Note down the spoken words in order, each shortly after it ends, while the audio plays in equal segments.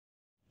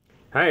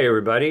Hi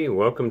everybody,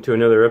 welcome to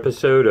another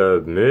episode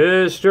of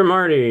Mr.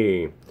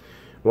 Marty.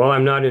 Well,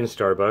 I'm not in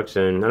Starbucks,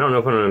 and I don't know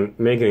if I'm going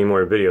to make any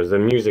more videos. The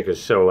music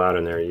is so loud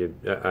in there.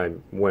 I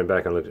went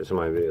back and looked at some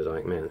of my videos. I'm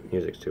like, man, the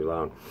music's too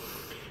loud.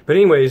 But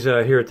anyways,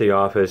 here at the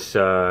office,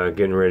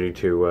 getting ready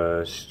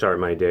to start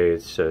my day.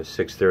 It's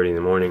 6:30 in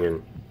the morning,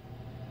 and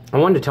I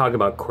wanted to talk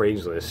about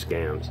Craigslist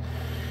scams.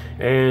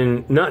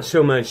 And not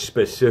so much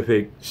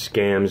specific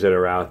scams that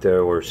are out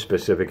there or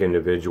specific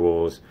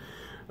individuals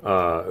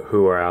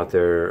who are out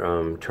there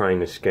trying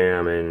to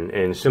scam,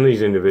 and some of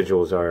these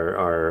individuals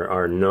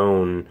are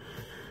known,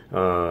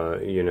 by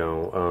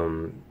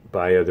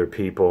other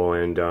people,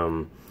 and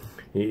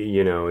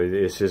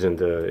this isn't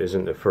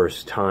the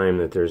first time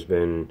that there's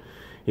been,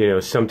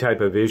 some type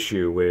of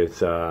issue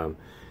with,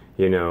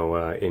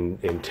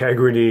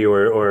 integrity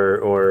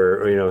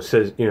or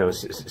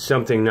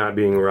something not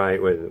being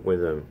right with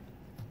them.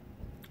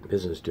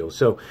 Business deal.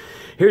 So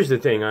here's the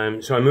thing.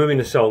 I'm moving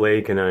to Salt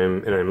Lake, and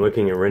I'm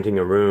looking at renting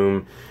a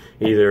room,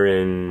 either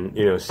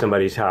in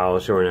somebody's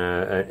house or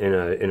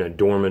in a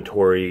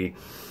dormitory.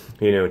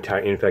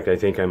 In fact, I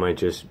think I might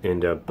just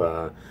end up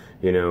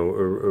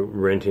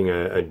renting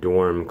a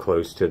dorm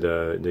close to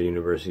the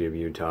University of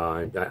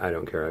Utah. I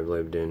don't care. I've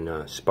lived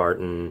in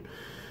Spartan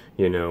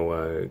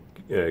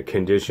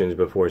conditions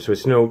before, so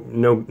it's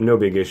no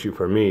big issue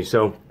for me.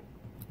 So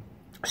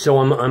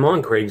I'm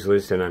on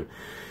Craigslist,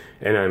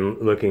 and I'm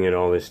looking at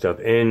all this stuff,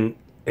 and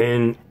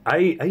I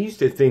used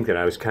to think that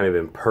I was kind of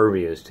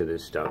impervious to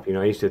this stuff.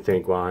 I used to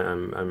think, well,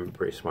 I'm a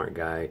pretty smart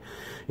guy.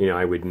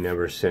 I would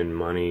never send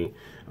money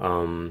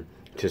to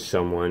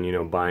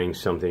someone, buying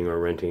something or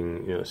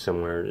renting,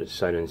 somewhere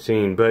sight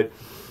unseen. But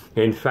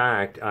in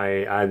fact,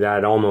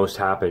 that almost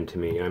happened to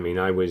me. I mean,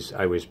 I was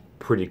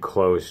pretty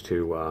close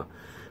to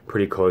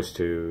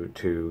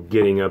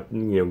getting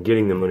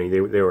getting the money.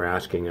 They were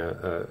asking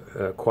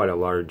quite a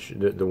large.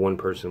 The one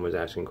person was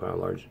asking quite a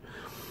large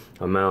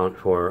amount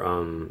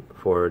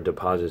for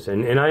deposits,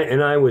 and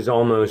I was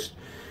almost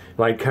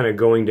like kind of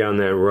going down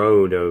that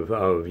road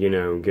of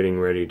getting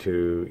ready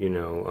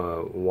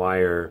to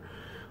wire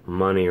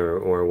money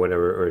or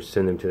whatever, or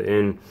send them to the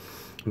end.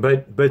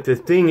 But the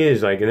thing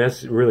is, and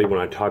that's really what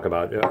I talk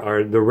about,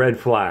 are the red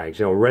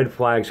flags. Red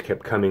flags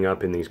kept coming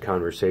up in these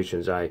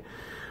conversations I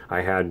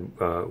had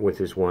with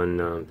this one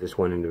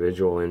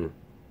individual, and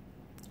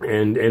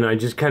I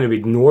just kind of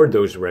ignored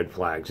those red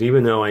flags,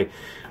 even though I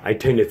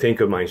tend to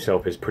think of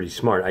myself as pretty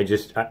smart. I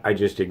just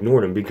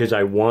ignored them because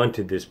I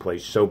wanted this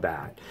place so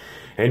bad,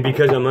 and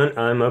because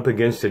I'm up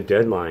against a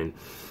deadline.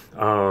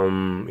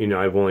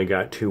 I've only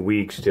got 2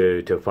 weeks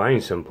to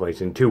find some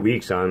place. In 2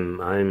 weeks, I'm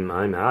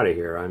out of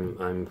here.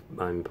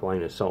 I'm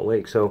flying to Salt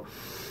Lake. So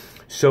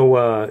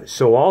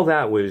all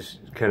that was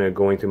kind of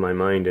going through my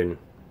mind, and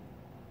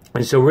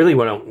so really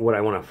what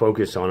I want to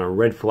focus on are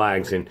red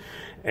flags and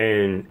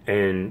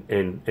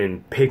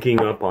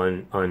picking up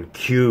on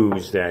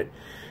cues that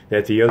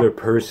the other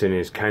person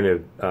is kind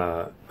of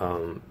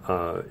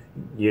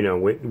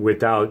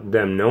without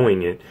them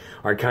knowing it,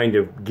 are kind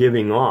of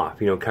giving off,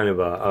 kind of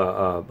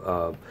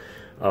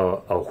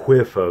a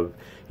whiff of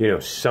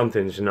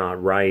something's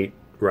not right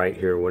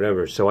here, or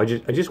whatever. So I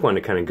just want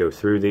to kind of go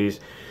through these.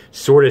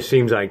 Sort of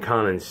seems like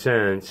common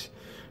sense,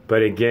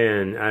 but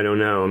again, I don't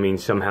know. I mean,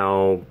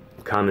 somehow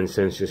common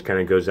sense just kind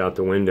of goes out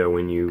the window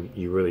when you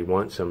really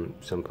want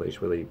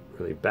someplace really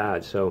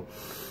bad. So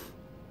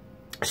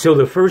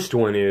the first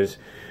one is,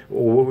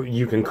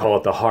 you can call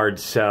it the hard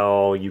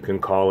sell, you can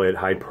call it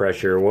high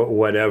pressure,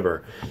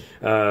 whatever.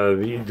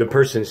 The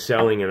person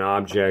selling an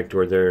object,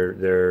 or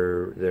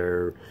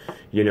they're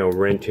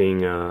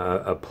renting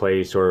a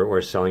place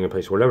or selling a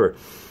place, whatever,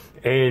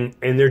 and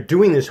they're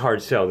doing this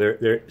hard sell.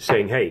 They're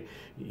saying, hey,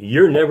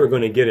 you're never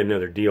going to get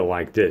another deal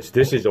like this.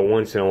 This is a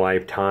once in a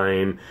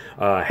lifetime.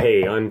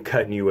 Hey, I'm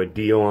cutting you a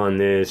deal on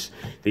this.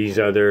 These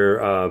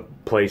other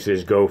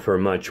places go for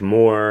much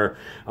more.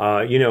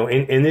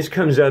 And this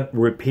comes up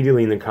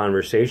repeatedly in the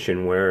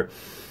conversation, where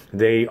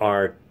they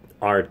are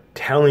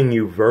telling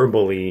you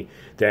verbally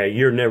that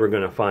you're never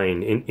going to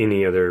find in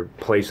any other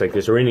place like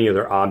this, or any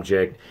other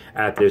object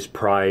at this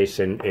price,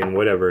 and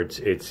whatever.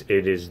 It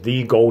is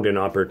the golden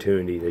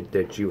opportunity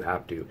that you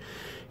have to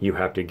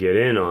get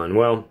in on.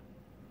 Well,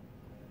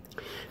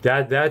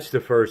 that's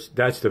the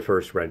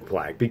first red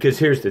flag. Because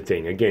here's the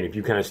thing. Again, if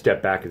you kind of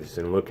step back at this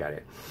and look at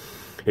it,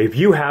 if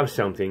you have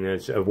something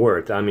that's of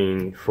worth, I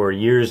mean, for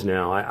years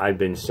now, I've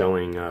been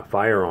selling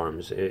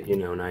firearms,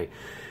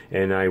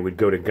 and I would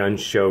go to gun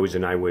shows,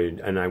 and I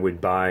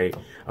would buy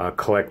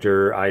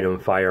collector item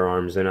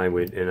firearms, and I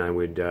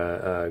would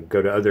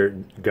go to other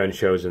gun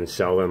shows and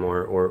sell them,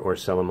 or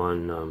sell them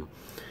on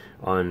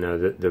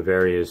the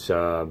various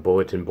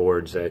bulletin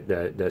boards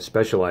that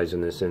specialize in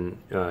this in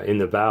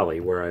the valley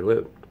where I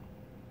live.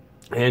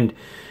 And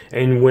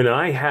when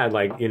I had,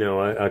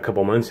 a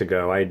couple months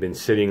ago, I had been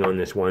sitting on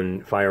this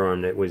one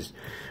firearm that was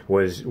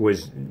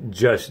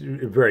just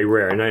very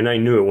rare, and I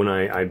knew it when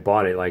I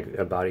bought it, like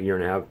about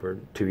 1.5 or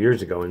 2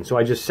 years ago, and so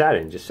I just sat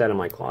in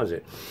my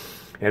closet.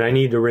 and I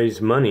need to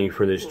raise money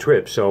for this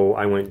trip. So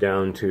I went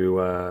down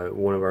to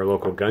one of our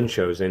local gun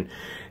shows, and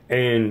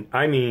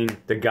I mean,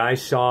 the guy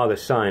saw the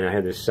sign. I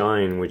had this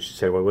sign which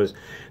said what was.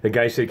 The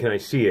guy said, "Can I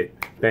see it?"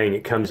 Bang!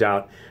 It comes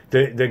out.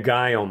 The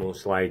guy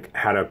almost like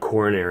had a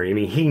coronary. I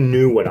mean, he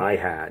knew what I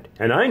had,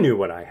 and I knew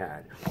what I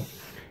had.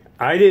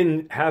 I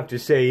didn't have to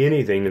say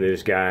anything to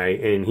this guy,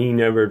 and he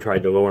never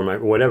tried to lower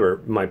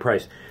my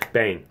price.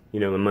 Bang! You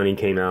know, the money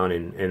came out,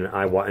 and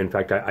in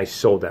fact, I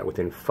sold that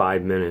within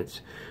 5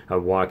 minutes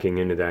of walking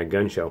into that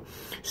gun show.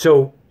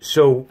 So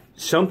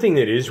something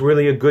that is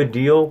really a good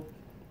deal,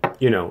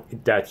 you know,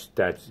 that's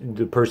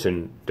the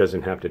person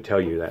doesn't have to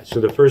tell you that.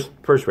 So the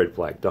first red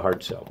flag, the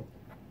hard sell,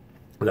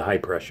 the high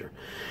pressure.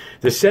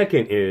 The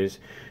second is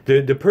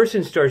the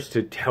person starts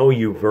to tell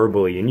you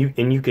verbally, and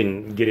you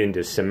can get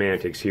into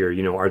semantics here.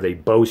 You know, are they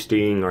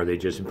boasting? Are they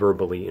just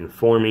verbally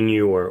informing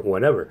you, or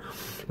whatever?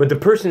 But the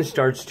person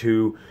starts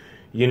to,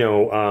 you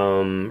know,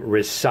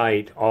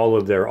 recite all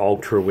of their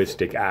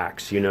altruistic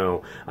acts. You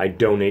know, I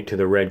donate to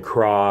the Red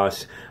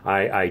Cross.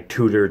 I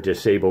tutor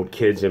disabled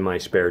kids in my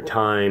spare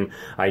time.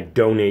 I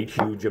donate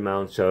huge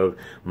amounts of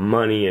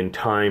money and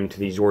time to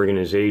these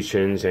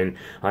organizations, and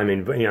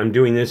I'm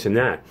doing this and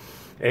that.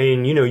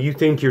 And, you know, you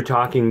think you're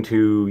talking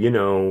to, you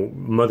know,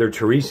 Mother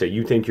Teresa.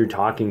 You think you're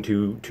talking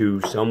to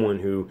someone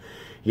who,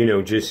 you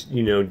know, just,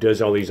 you know,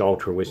 does all these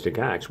altruistic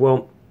acts.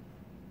 Well,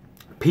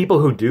 people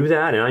who do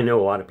that, and I know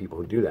a lot of people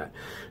who do that.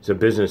 There's a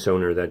business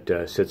owner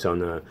that sits on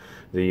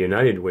the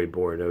United Way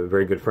board, a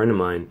very good friend of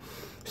mine,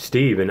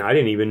 Steve, and I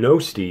didn't even know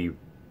Steve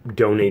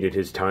donated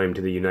his time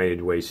to the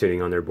United Way,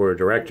 sitting on their board of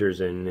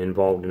directors and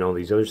involved in all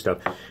these other stuff,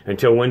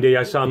 until one day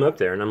I saw him up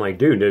there, and I'm like,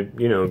 dude,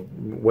 you know,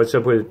 what's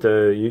up with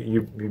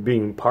you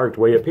being parked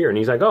way up here? And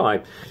he's like, oh,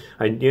 I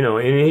you know,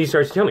 and he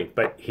starts telling me,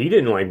 but he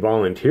didn't like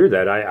volunteer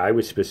that. I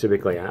was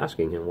specifically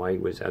asking him why he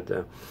was at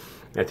the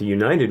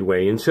United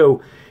Way. And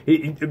so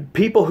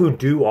people who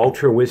do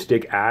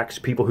altruistic acts,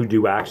 people who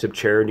do acts of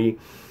charity,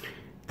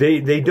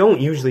 they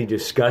don't usually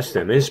discuss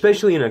them, and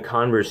especially in a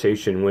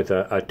conversation with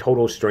a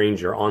total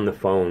stranger on the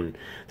phone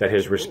that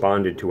has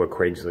responded to a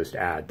Craigslist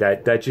ad.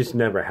 That just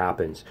never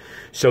happens.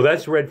 So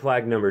that's red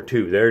flag number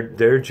 2.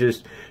 They're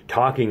just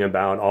talking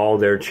about all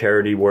their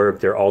charity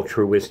work, their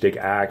altruistic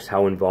acts,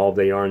 how involved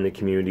they are in the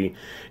community,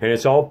 and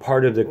it's all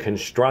part of the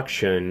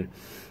construction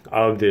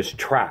of this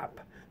trap.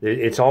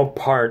 It's all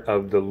part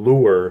of the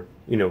lure,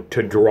 you know,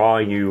 to draw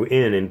you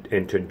in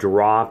and to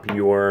drop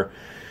your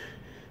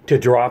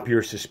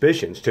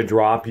suspicions, to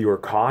drop your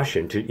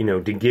caution, to, you know,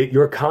 to get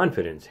your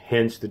confidence.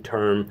 Hence the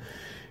term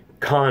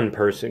con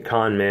person,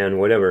 con man,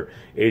 whatever.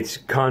 It's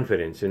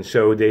confidence. And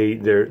so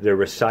they're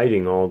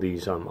reciting all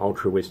these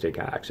altruistic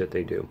acts that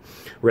they do.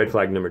 Red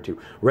flag number 2.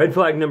 Red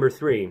flag number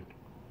 3,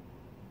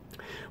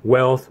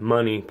 wealth,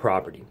 money,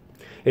 property.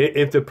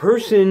 If the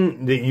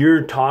person that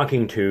you're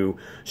talking to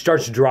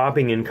starts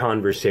dropping in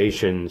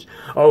conversations,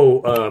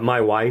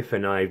 my wife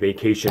and I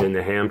vacation in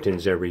the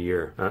Hamptons every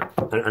year.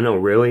 I know,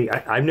 really?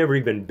 I've never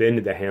even been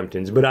to the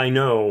Hamptons, but I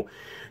know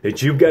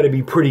that you've got to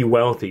be pretty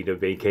wealthy to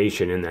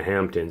vacation in the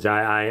Hamptons.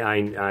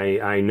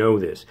 I know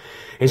this.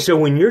 And so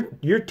when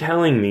you're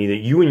telling me that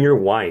you and your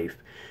wife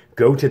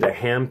go to the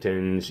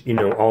Hamptons, you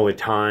know, all the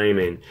time,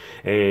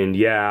 and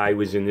yeah, I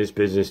was in this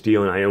business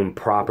deal, and I own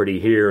property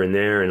here and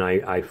there, and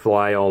I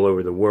fly all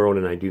over the world,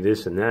 and I do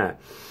this and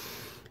that.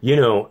 You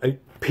know,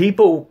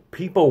 people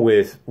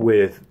with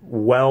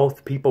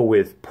wealth, people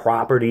with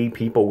property,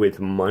 people with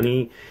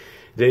money,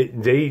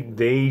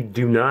 they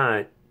do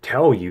not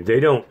tell you. They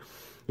don't.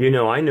 You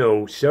know, I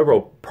know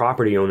several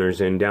property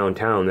owners in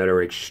downtown that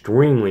are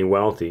extremely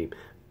wealthy.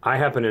 I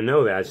happen to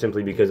know that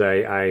simply because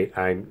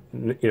I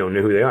you know,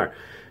 know who they are.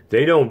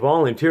 They don't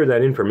volunteer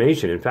that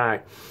information. In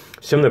fact,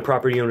 some of the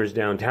property owners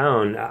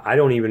downtown, I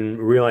don't even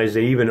realize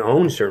they even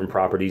own certain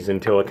properties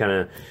until it kind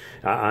of,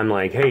 I'm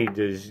like, hey,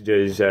 does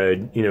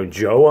you know,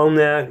 Joe own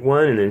that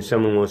one? And then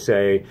someone will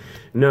say,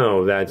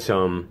 no, that's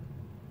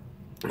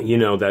you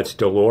know, that's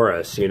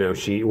Dolores. You know,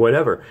 she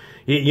whatever.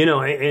 You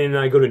know, and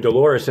I go to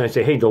Dolores and I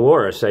say, hey,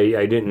 Dolores,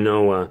 I didn't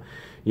know,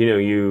 you know,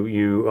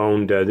 you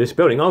owned this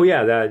building. Oh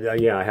yeah,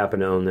 yeah, I happen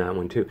to own that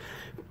one too.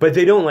 But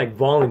they don't like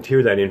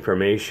volunteer that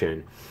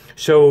information.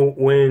 So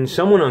when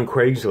someone on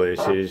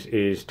Craigslist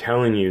is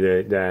telling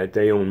you that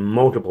they own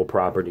multiple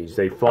properties,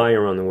 they fly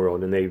around the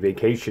world, and they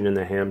vacation in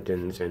the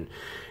Hamptons and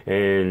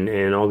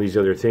all these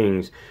other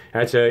things,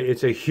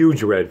 it's a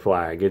huge red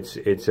flag. It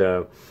is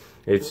a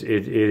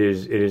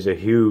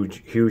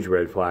huge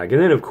red flag.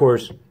 And then of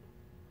course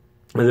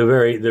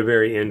the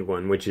very end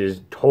one, which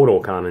is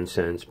total common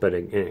sense, but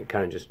it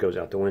kind of just goes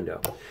out the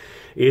window,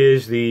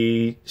 is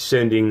the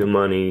sending the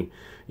money,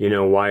 you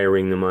know,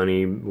 wiring the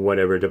money,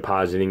 whatever,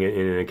 depositing it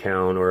in an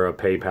account or a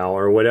PayPal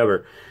or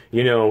whatever,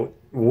 you know,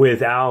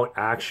 without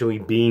actually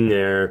being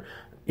there,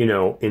 you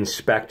know,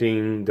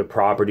 inspecting the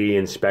property,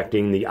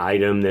 inspecting the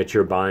item that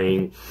you're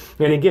buying.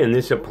 And again,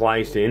 this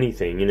applies to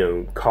anything, you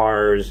know,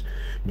 cars,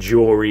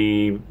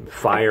 jewelry,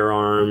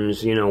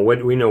 firearms, you know,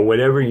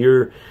 whatever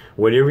you're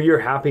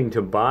having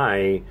to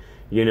buy,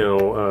 you know,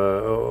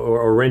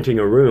 or renting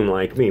a room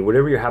like me,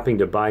 whatever you're happening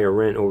to buy or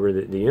rent over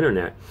the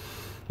internet,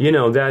 you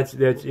know,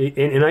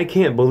 and I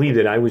can't believe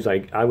that I was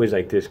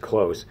like this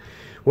close.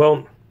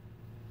 Well,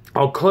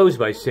 I'll close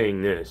by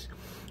saying this.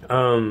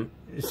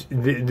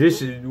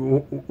 This is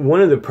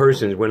one of the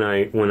persons when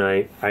I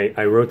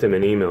wrote them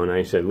an email and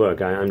I said,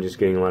 look, I'm just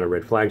getting a lot of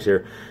red flags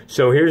here.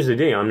 So here's the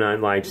deal. I'm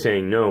not like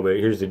saying no, but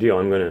here's the deal.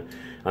 I'm gonna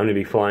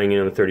be flying in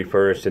on the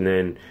 31st, and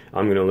then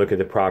I'm gonna look at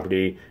the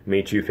property,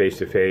 meet you face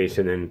to face,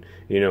 and then,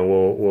 you know,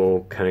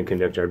 we'll kind of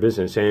conduct our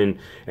business. And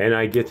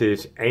I get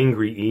this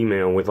angry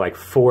email with like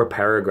 4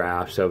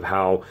 paragraphs of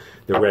how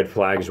the red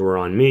flags were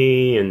on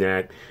me and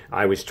that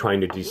I was trying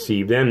to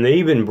deceive them. They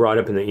even brought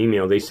up in the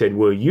email, they said,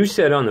 well, you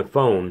said on the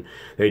phone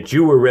that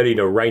you were ready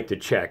to write the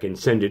check and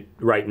send it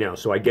right now,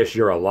 so I guess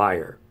you're a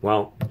liar.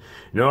 Well,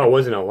 no, I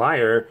wasn't a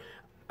liar.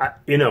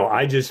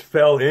 I just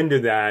fell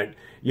into that,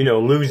 you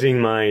know, losing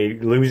my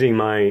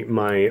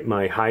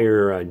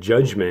higher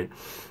judgment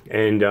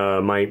and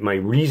my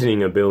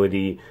reasoning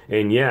ability.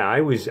 And yeah,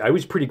 I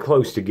was pretty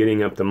close to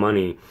getting up the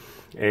money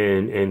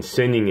and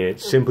sending it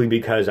simply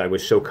because I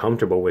was so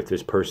comfortable with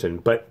this person.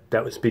 But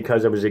that was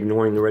because I was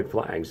ignoring the red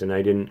flags, and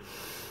I didn't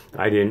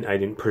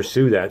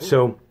pursue that.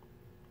 So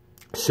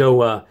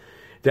those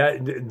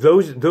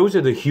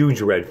are the huge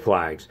red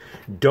flags.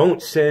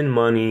 Don't send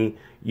money,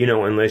 you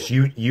know, unless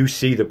you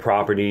see the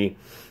property.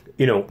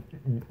 You know,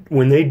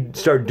 when they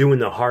start doing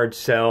the hard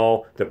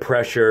sell, the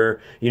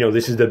pressure, you know,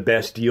 this is the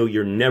best deal,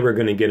 you're never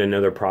going to get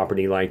another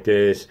property like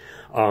this.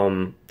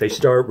 They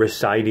start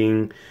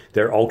reciting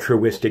their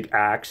altruistic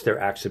acts, their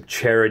acts of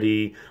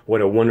charity,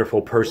 what a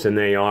wonderful person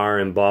they are,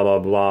 and blah, blah,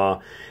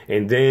 blah.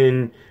 And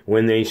then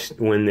when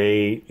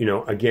they, you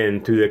know,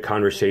 again, through the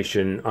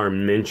conversation are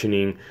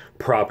mentioning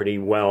property,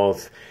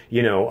 wealth,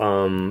 you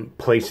know,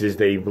 places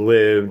they've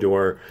lived,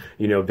 or,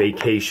 you know,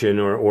 vacation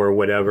or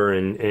whatever,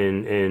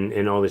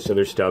 and all this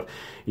other stuff.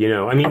 You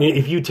know, I mean,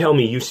 if you tell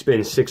me you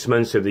spend 6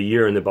 months of the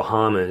year in the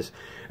Bahamas,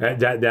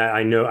 that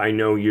I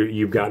know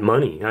you've got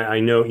money.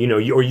 I know, you know,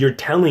 or you're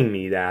telling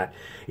me that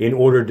in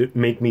order to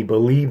make me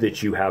believe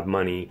that you have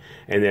money,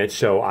 and that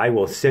so I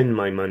will send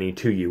my money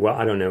to you. Well,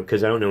 I don't know,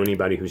 because I don't know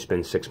anybody who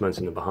spends 6 months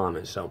in the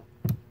Bahamas. So,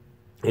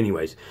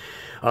 anyways,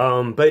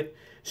 but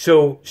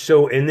so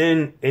and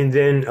then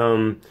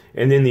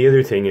the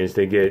other thing is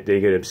they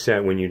get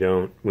upset when you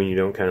don't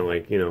kind of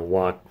like, you know,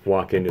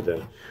 walk into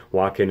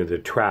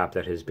the trap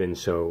that has been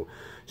so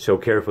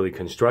carefully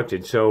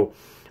constructed. So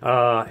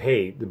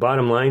hey, the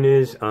bottom line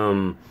is,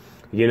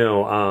 you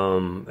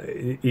know,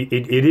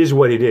 it is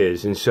what it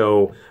is. And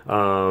so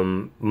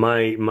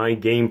my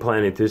game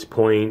plan at this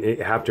point,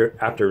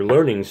 after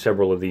learning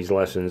several of these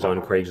lessons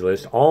on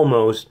Craigslist,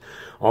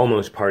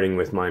 almost parting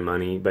with my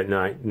money, but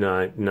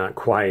not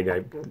quite.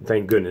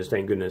 Thank goodness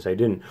I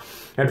didn't.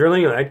 After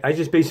learning, I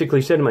just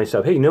basically said to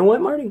myself, hey, you know what,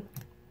 Marty?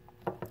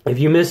 If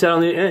you miss out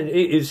on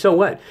it, so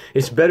what?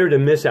 It's better to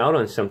miss out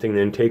on something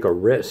than take a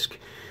risk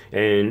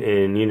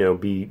and you know,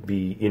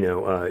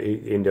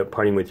 end up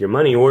parting with your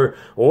money, or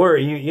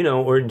you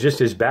know, or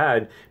just as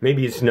bad,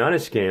 maybe it's not a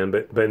scam,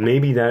 but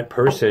maybe that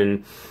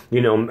person,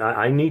 you know,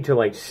 I need to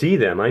like see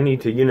them. I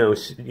need to, you know,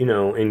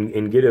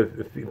 and get a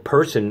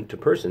person to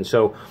person.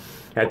 So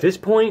at this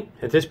point,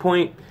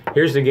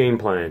 here's the game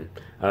plan.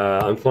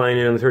 I'm flying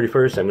in on the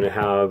 31st. I'm going to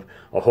have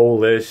a whole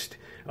list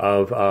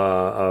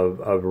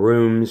of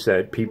rooms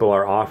that people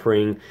are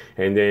offering,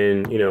 and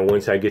then, you know,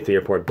 once I get to the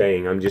airport,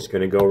 bang, I'm just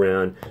going to go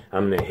around.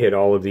 I'm going to hit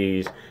all of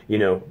these, you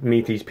know,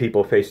 meet these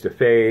people face to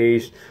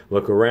face,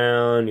 look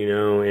around, you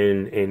know,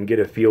 and get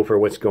a feel for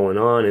what's going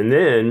on, and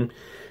then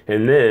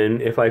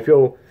if I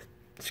feel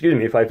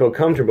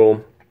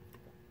comfortable,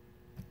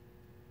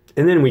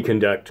 and then we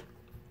conduct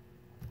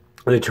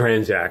the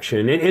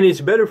transaction, and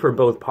it's better for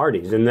both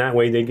parties, and that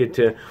way they get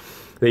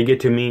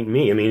to meet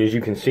me. I mean, as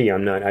you can see,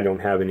 I don't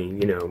have any,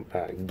 you know,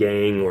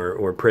 gang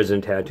or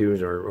prison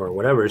tattoos or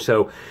whatever.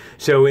 So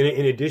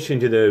in addition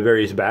to the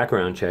various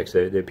background checks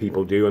that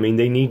people do, I mean,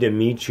 they need to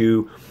meet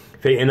you,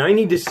 and I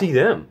need to see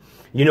them.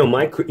 You know,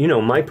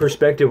 my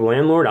prospective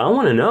landlord, I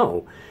want to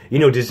know, you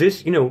know, does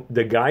this, you know,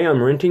 the guy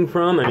I'm renting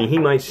from, I mean, he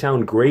might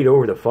sound great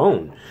over the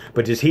phone,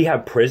 but does he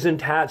have prison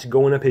tats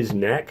going up his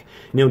neck?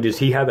 You know, does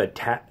he have a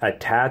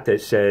tat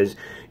that says,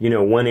 you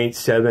know,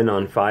 187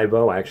 on 50?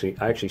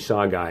 I actually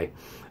saw a guy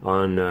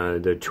on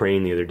the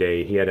train the other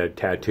day. He had a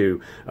tattoo,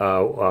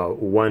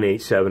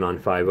 187 on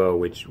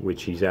 50,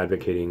 which he's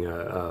advocating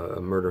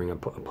murdering a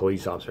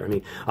police officer. I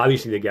mean,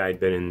 obviously the guy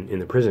had been in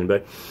the prison,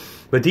 but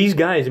these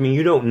guys, I mean,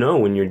 you don't know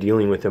when you're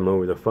dealing with them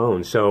over the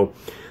phone. So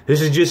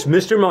this is just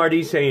Mr.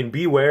 Marty saying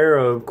beware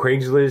of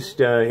Craigslist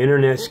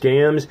internet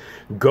scams.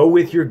 Go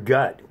with your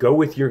gut. Go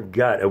with your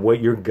gut of what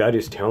your gut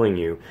is telling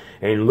you.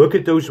 And look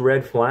at those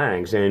red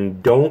flags.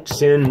 And don't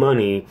send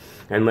money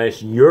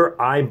unless you're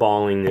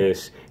eyeballing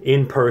this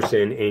in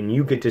person and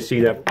you get to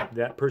see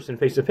that person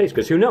face to face.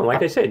 Because who knows?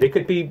 Like I said, they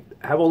could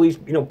have all these,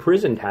 you know,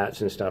 prison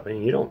tats and stuff.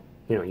 And you don't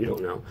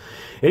know.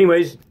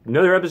 Anyways,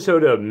 another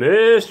episode of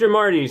Mr.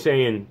 Marty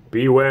saying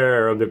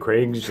beware of the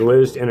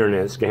Craigslist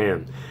internet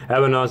scam.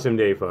 Have an awesome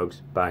day,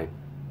 folks. Bye.